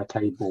or their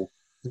cable,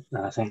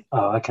 I think,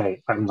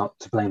 okay, I'm not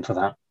to blame for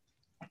that.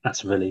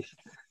 That's a relief.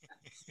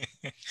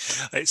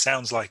 It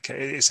sounds like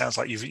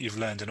you've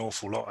learned an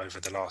awful lot over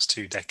the last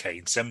 2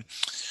 decades.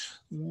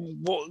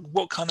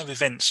 What kind of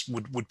events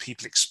would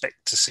people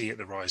expect to see at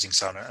the Rising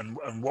Sun,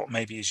 and what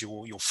maybe is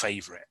your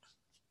favourite?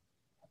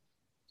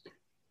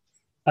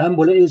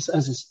 Well, it is,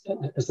 as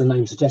the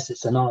name suggests,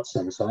 it's an art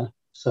centre,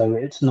 so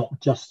it's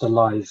not just a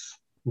live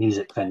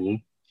music venue.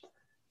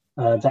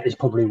 that is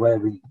probably where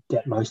we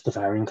get most of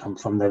our income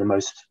from. They're the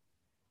most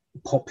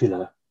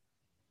popular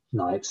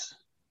nights.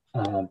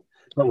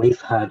 But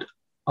we've had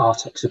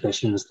art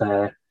exhibitions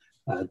there,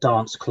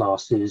 dance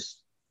classes,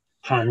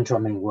 hand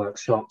drumming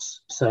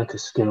workshops,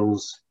 circus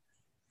skills,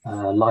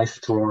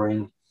 life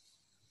drawing,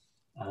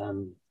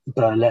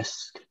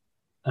 burlesque,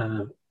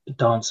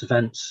 dance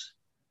events,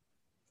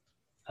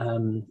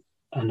 and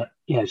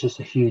yeah, just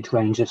a huge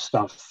range of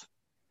stuff.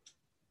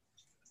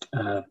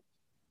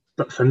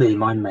 But for me,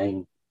 my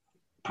main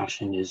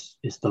passion is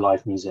the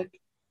live music,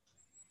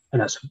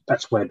 and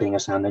that's where being a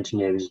sound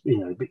engineer is, you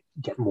know,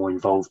 get more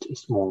involved.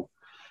 It's more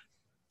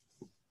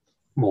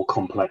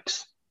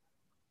complex.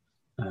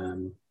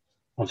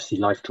 Obviously,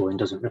 live drawing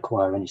doesn't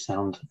require any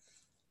sound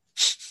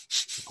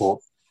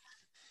support.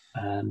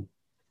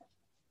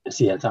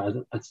 So yeah,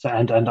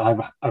 and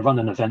I run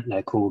an event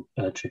there called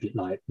Tribute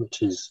Night,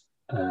 which is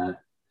I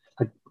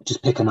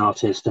just pick an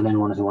artist, and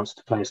anyone who wants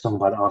to play a song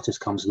by the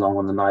artist comes along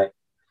on the night.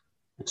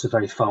 It's a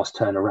very fast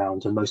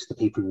turnaround, and most of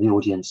the people in the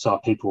audience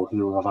are people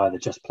who have either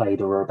just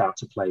played or are about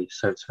to play.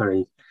 So it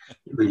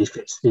really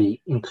fits the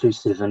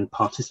inclusive and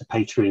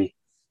participatory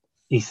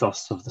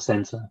ethos of the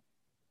centre.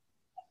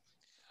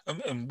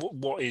 And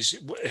what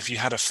if you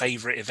had a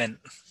favourite event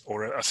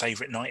or a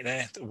favourite night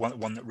there,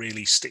 one that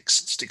really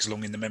sticks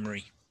along in the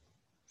memory?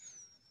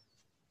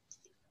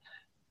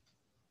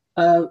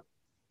 Well,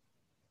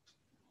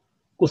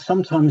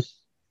 sometimes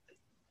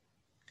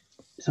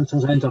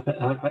I end up,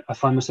 I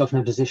find myself in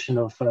a position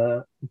of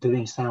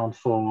doing sound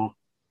for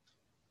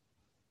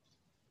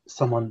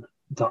someone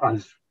that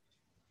I've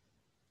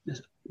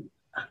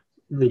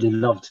really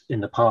loved in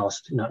the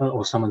past, you know,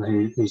 or someone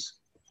whose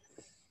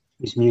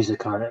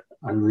music I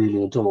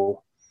really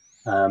adore,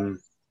 and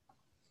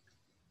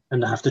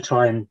I have to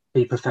try and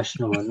be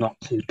professional and not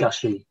too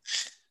gushy.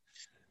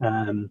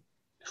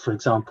 For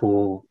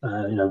example,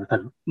 you know, we've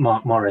had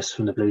Mark Morris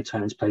from the Blue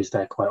Tones plays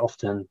there quite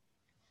often.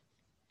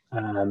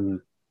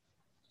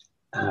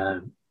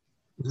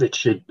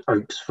 Richard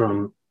Oakes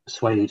from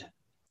Suede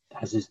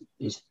has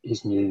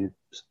his new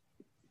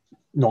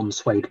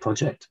non-Suede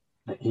project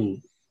that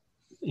he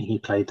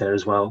played there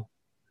as well.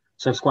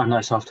 So it's quite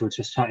nice afterwards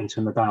just chatting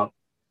to him about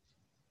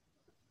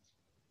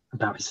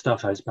his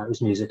stuff, about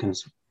his music and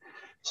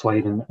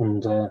Suede,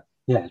 and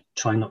yeah,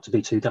 trying not to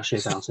be too gushy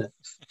about it.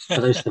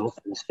 But those sort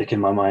of things stick in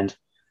my mind.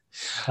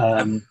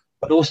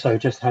 But also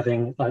just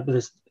having, like,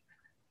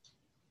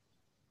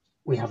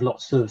 we have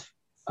lots of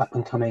up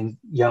and coming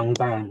young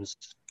bands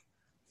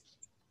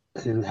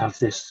who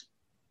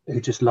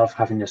just love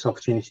having this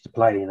opportunity to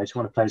play, and they just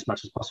want to play as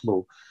much as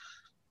possible.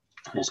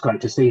 And it's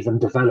great to see them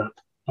develop,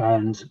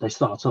 and they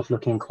start off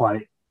looking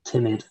quite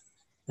timid,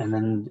 and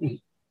then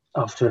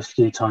after a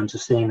few times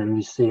of seeing them,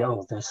 you see,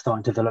 oh, they're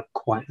starting to develop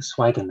quite a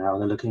swagger now.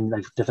 They're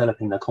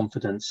developing their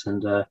confidence,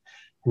 and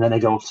then they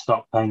go off to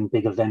start playing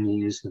bigger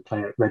venues and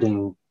play at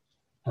Reading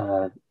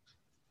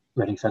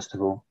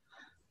Festival.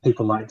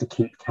 People like the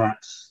Keep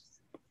Cats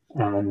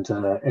and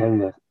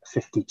Area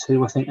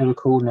 52, I think they were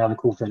called. Now they're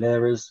called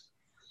Valeras.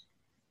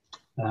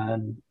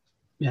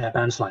 Yeah,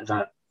 bands like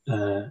that,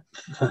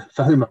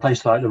 for whom a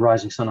place like the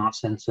Rising Sun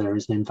Arts Centre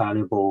is an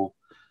invaluable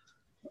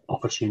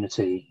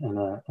opportunity and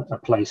a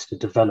place to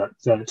develop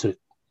their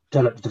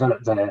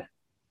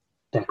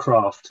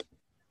craft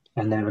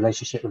and their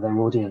relationship with their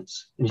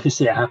audience. And you can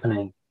see it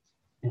happening.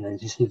 You know,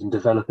 you see them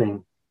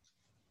developing.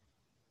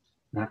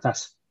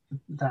 That's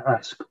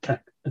a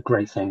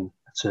great thing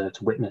to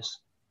witness.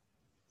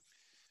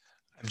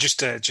 And just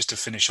to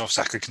finish off,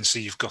 Zach, I can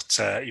see you've got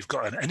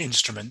an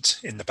instrument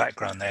in the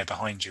background there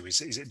behind you. Is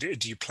it?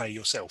 Do you play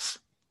yourself?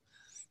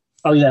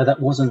 Oh yeah, that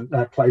wasn't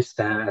placed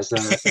there as a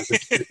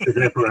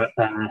deliberate.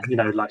 You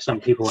know, like some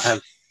people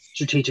have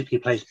strategically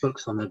placed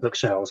books on their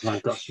bookshelves, and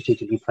I've got a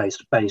strategically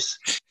placed bass.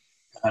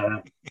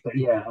 But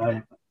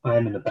yeah, I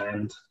am in a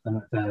band,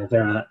 and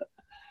they're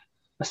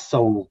a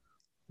soul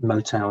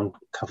Motown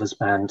covers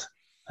band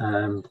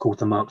called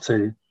the Mark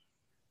II,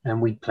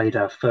 and we played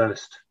our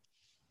first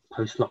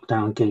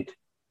post-lockdown gig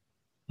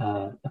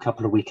a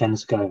couple of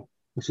weekends ago,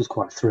 which was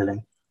quite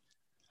thrilling.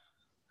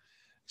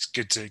 It's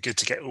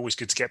always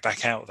good to get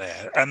back out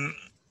there.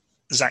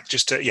 Zach,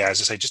 as I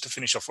say, just to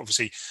finish off,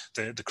 obviously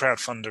the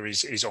crowdfunder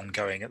is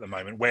ongoing at the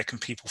moment. Where can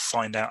people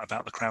find out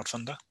about the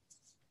crowdfunder?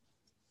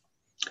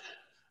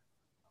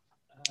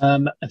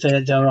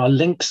 There are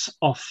links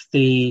off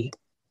the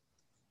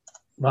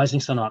Rising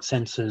Sun Arts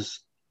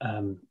Centre's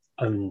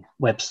own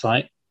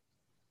website,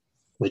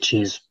 which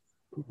is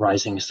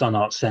Rising Sun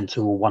Arts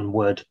Centre, or one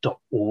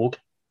word.org.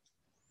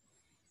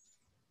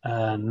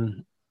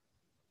 And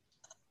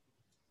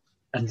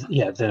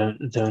yeah,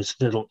 there's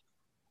little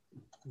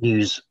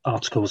news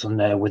articles on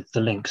there with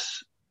the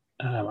links.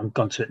 I've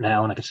gone to it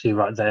now, and I can see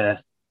right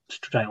there,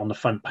 straight on the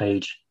front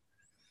page,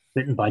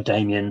 written by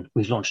Damien,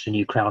 we've launched a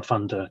new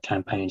crowdfunder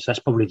campaign. So that's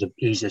probably the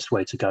easiest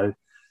way to go.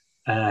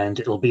 And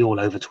it'll be all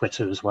over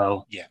Twitter as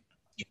well. Yeah.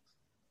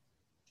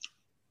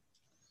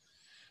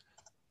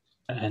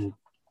 And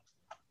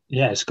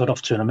yeah, it's got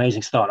off to an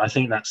amazing start. I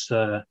think that's,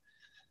 I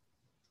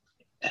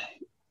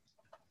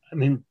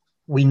mean,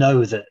 we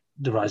know that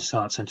the Rising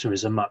Sun Arts Centre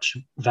is a much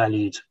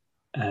valued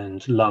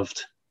and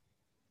loved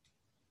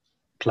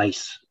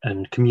place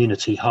and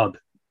community hub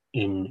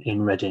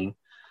in Reading.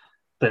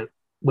 But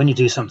when you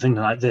do something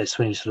like this,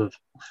 when you sort of,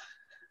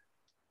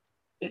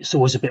 it's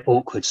always a bit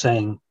awkward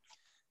saying,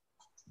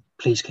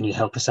 please, can you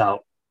help us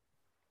out?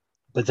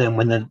 But then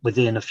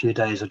within a few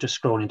days of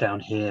just scrolling down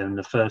here, and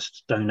the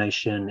first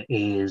donation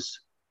is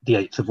the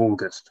 8th of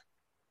August.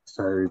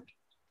 So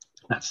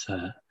that's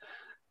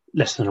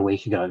less than a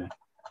week ago.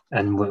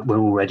 And we're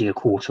already a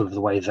quarter of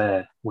the way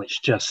there,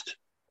 which just,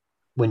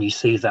 when you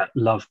see that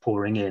love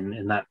pouring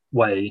in that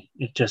way,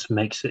 it just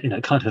makes it,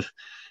 it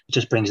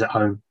just brings it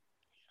home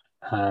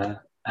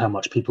how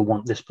much people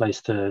want this place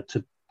to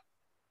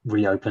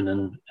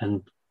reopen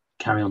and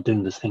carry on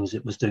doing the things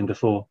it was doing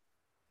before.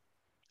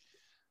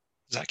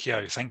 Zach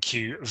Yeo, thank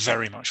you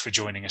very much for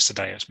joining us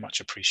today. It's much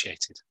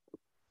appreciated.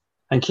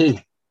 Thank you.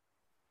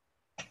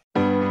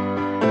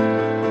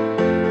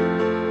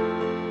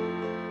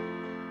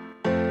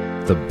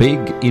 The Big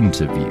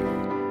Interview.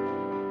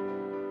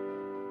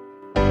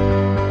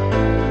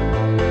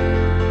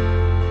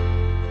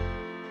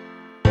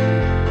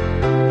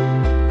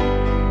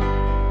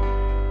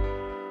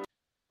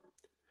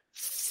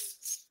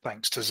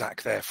 Thanks to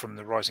Zach there from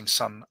the Rising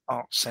Sun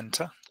Arts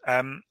Centre.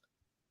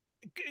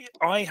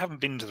 I haven't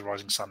been to the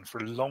Rising Sun for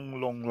a long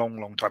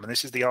time, and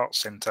this is the Arts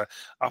Centre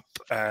up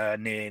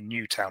near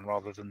Newtown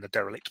rather than the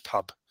derelict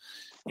pub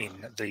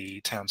in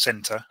the town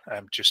centre.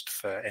 Just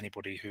for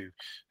anybody who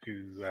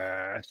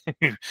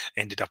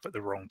ended up at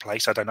the wrong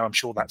place, I don't know. I'm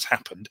sure that's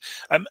happened.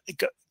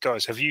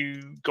 Guys, have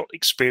you got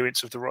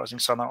experience of the Rising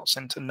Sun Arts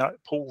Centre? No,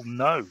 Paul.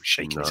 No,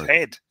 shaking his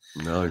head.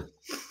 No.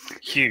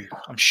 Hugh,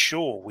 I'm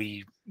sure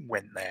we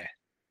went there.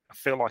 I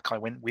feel like I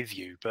went with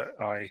you, but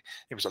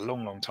it was a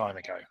long time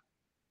ago.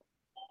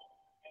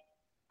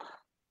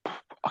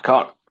 I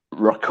can't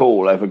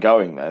recall ever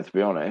going there, to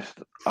be honest.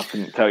 I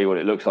couldn't tell you what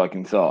it looks like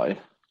inside.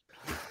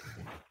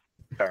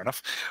 Fair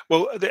enough.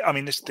 Well, I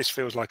mean, this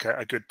feels like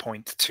a good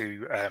point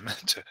to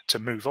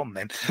move on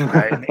then.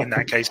 In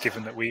that case,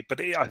 given that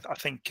I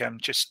think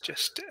just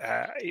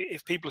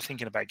if people are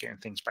thinking about getting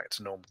things back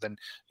to normal, then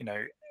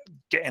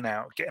getting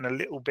a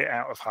little bit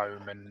out of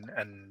home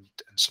and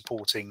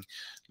supporting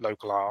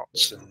local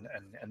arts and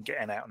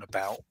getting out and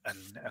about and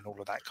all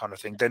of that kind of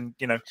thing, then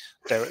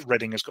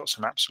Reading has got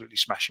some absolutely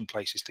smashing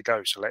places to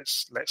go. So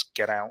let's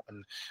get out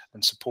and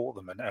support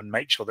them and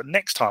make sure that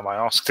next time I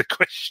ask the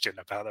question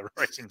about the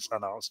Rising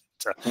Sun Arts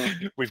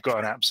Centre, we've got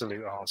an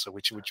absolute answer,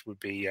 which would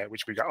be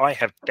I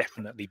have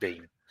definitely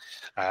been.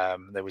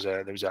 There was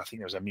I think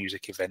there was a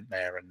music event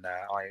there, and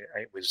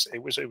it was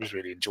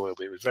really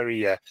enjoyable. It was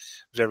very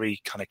very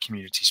kind of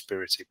community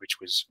spirited, which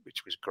was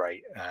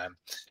great.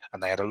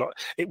 And they had a lot.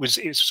 It was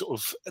sort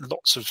of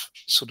lots of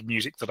sort of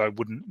music that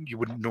you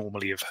wouldn't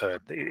normally have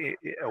heard,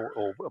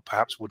 or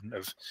perhaps wouldn't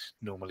have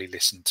normally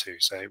listened to.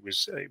 So it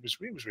was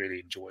really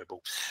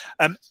enjoyable.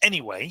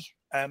 Anyway,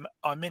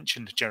 I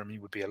mentioned Jeremy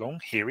would be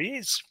along. Here he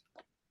is.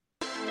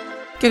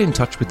 Get in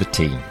touch with the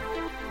team.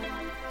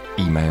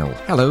 Email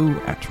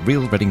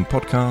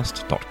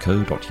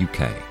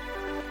hello@realreadingpodcast.co.uk.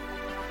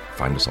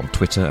 Find us on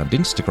Twitter and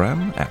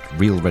Instagram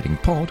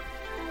 @realreadingpod,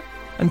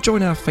 and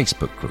join our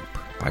Facebook group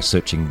by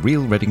searching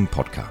Real Reading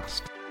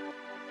Podcast.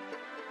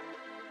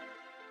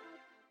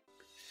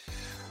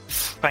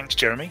 Thanks,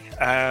 Jeremy.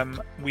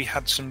 We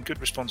had some good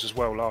response as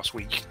well last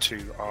week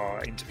to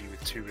our interview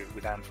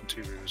with Anne from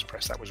Two Rivers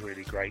Press. That was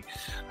really great.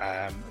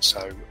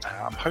 So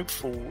I'm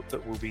hopeful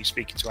that we'll be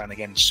speaking to Anne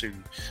again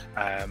soon,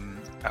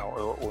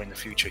 or in the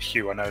future.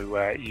 Hugh, I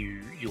know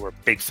you're a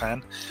big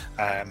fan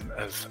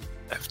of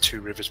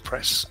Two Rivers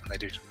Press, and they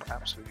do some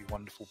absolutely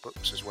wonderful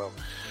books as well.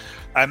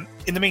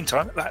 In the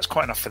meantime, that's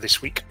quite enough for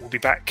this week. We'll be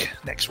back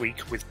next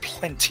week with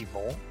plenty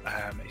more.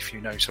 If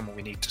you know someone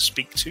we need to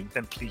speak to,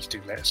 then please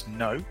do let us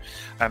know,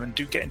 and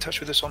do get in touch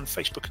with us on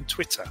Facebook and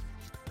Twitter.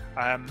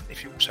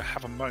 If you also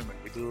have a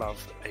moment, we'd love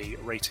a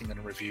rating and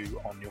a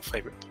review on your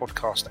favourite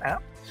podcast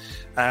app.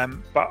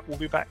 But we'll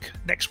be back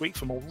next week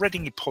for more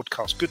Reading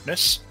podcast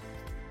goodness.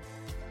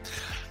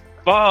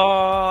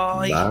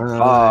 Bye.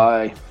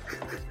 Bye.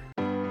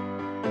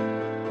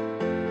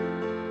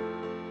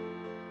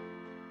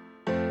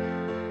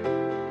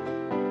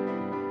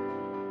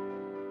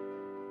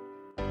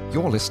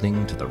 You're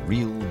listening to the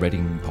Real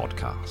Reading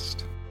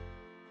Podcast.